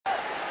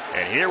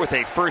And here with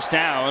a first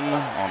down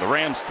on the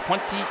Rams'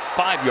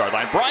 25-yard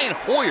line. Brian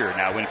Hoyer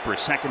now in for a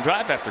second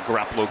drive after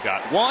Garoppolo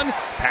got one.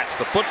 Pats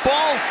the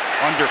football,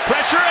 under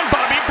pressure, and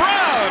Bobby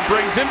Brown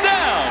brings him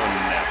down.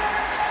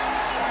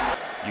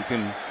 You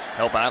can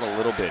help out a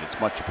little bit. It's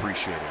much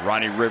appreciated.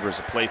 Ronnie Rivers,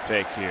 a play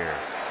fake here.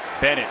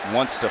 Bennett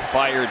wants to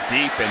fire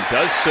deep and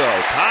does so.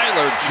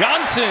 Tyler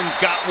Johnson's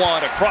got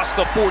one across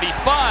the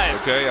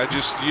 45. Okay,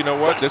 you know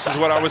what? This is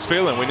what I was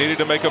feeling. We needed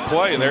to make a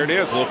play, and there it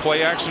is. A little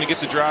play action to get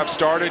the drive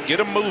started, get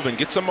them moving,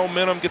 get some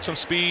momentum, get some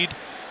speed.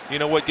 You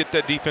know what? Get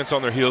that defense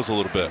on their heels a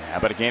little bit. How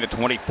about a gain of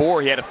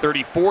 24? He had a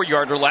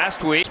 34-yarder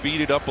last week.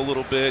 Speed it up a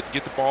little bit,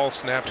 get the ball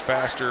snapped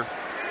faster.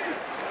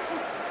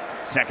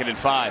 2nd and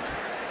 5.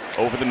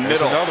 Over the There's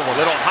middle. another one. A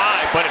little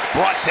high, but it's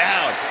brought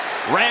down.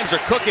 Rams are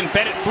cooking.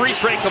 Bennett 3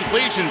 straight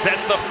completions.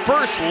 That's the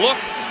first look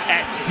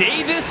at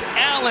Davis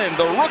Allen,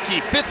 the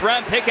rookie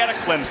 5th-round pick out of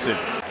Clemson.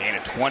 Gain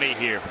of 20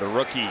 here for the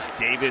rookie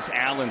Davis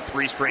Allen.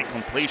 3 straight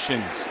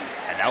completions.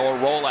 And now a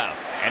rollout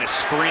and a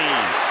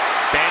screen.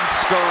 Ben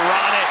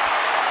Skoranek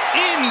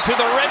into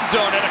the red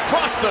zone and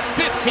across the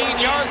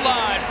 15-yard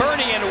line.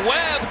 Bernie and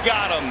Webb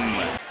got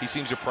him. He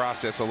seems to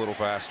process a little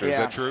faster. Yeah, is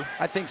that true?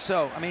 I think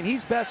so. I mean,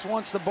 he's best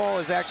once the ball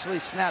is actually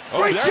snapped. Oh,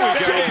 Great job,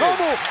 Jake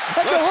Hummel.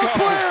 That's a hook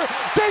player.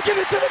 Taking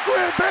it to the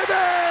grid, baby.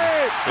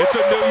 It's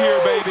a new year,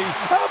 baby.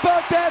 How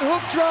about that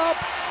hook drop?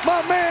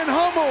 My man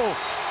Hummel,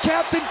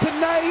 captain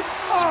tonight.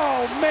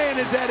 Oh, man,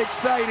 is that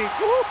exciting.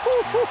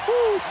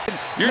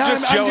 You're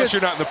just jealous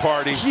you're not in the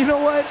party. You know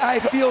what? I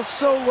feel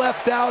so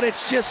left out.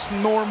 It's just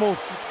normal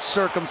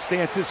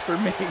circumstances for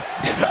me.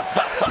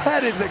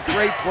 That is a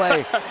great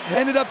play.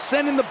 Ended up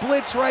sending the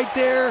blitz right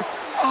there.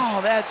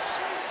 Oh, that's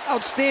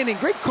outstanding.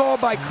 Great call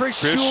by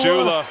Chris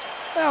Shula.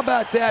 How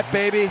about that,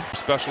 baby?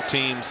 Special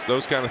teams,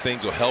 those kind of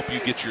things will help you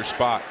get your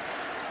spot.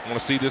 I want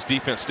to see this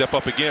defense step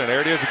up again. There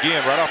it is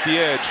again, right off the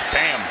edge.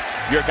 Bam.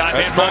 Your guy,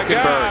 That's Van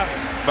Valkenburg.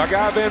 My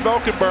guy, Van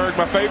Valkenburg,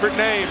 my favorite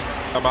name.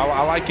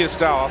 I like his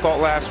style. I thought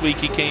last week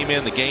he came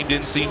in, the game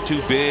didn't seem too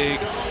big.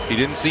 He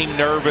didn't seem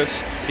nervous.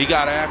 He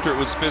got after it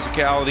with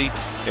physicality.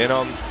 And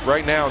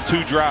right now, in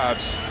 2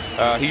 drives,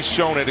 he's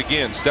shown it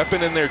again.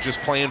 Stepping in there,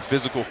 just playing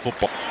physical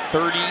football.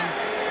 3rd and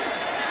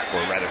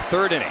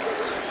 8.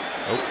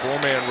 Oh,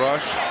 4-man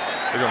rush.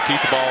 They're going to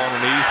keep the ball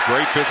underneath.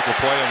 Great physical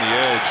play on the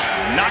edge.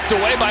 Knocked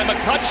away by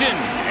McCutcheon,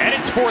 and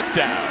it's 4th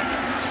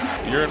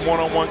down. You're in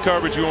one-on-one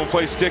coverage. You want to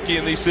play sticky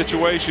in these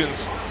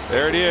situations.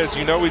 There it is.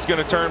 You know he's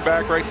going to turn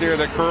back right there.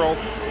 That curl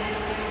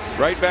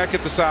right back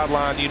at the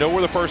sideline. You know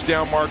where the first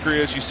down marker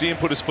is. You see him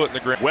put his foot in the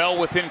ground. Well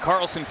within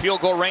Carlson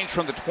field goal range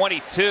from the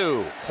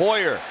 22.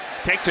 Hoyer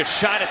takes a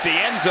shot at the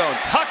end zone.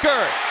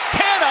 Tucker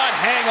cannot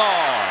hang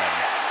on.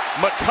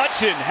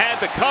 McCutcheon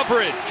had the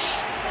coverage.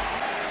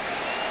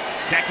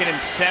 2nd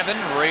and 7.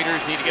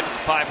 Raiders need to get to the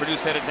 5.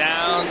 Produce set it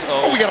down.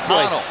 Oh, we got a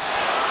play.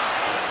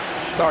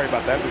 Sorry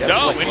about that.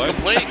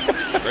 Incomplete.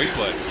 Great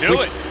play.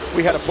 Do it.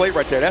 We had a play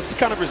right there. That's the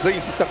kind of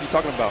resiliency stuff you're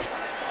talking about.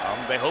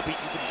 They hope he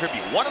can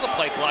contribute. One of the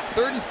play clock.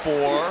 3rd and 4.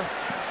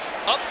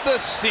 Up the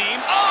seam.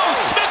 Oh,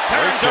 Smith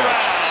turns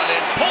around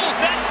and pulls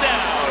that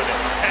down.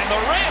 And the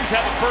Rams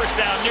have a first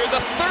down near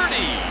the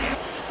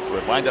 30.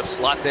 Would wind up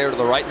slot there to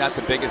the right, not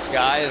the biggest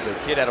guy. The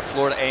kid out of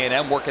Florida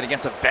A&M working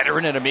against a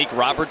veteran in Amik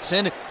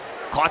Robertson.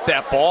 Caught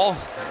that ball.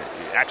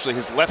 Actually,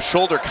 his left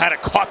shoulder kind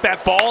of caught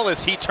that ball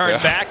as he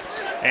turned back,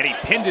 and he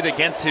pinned it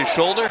against his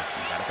shoulder.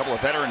 Got a couple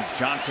of veterans,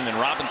 Johnson and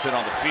Robinson,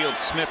 on the field.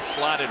 Smith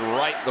slotted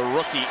right. The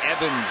rookie,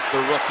 Evans,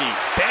 the rookie,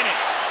 Bennett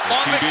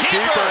on the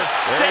keeper.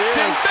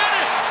 Stetson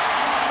Bennett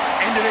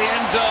into the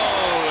end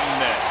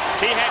zone.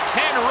 He had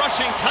 10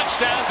 rushing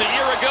touchdowns a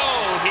year ago.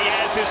 He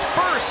has his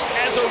first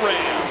as a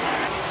Ram.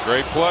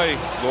 Great play.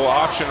 Little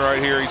option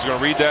right here. He's going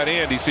to read that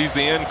end. He sees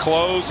the end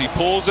close. He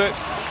pulls it.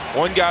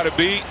 One guy to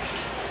beat.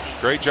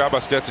 Great job by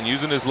Stetson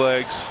using his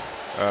legs.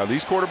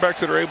 These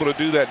quarterbacks that are able to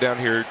do that down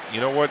here, you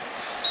know what?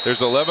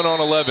 There's 11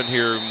 on 11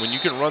 here. When you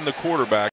can run the quarterback,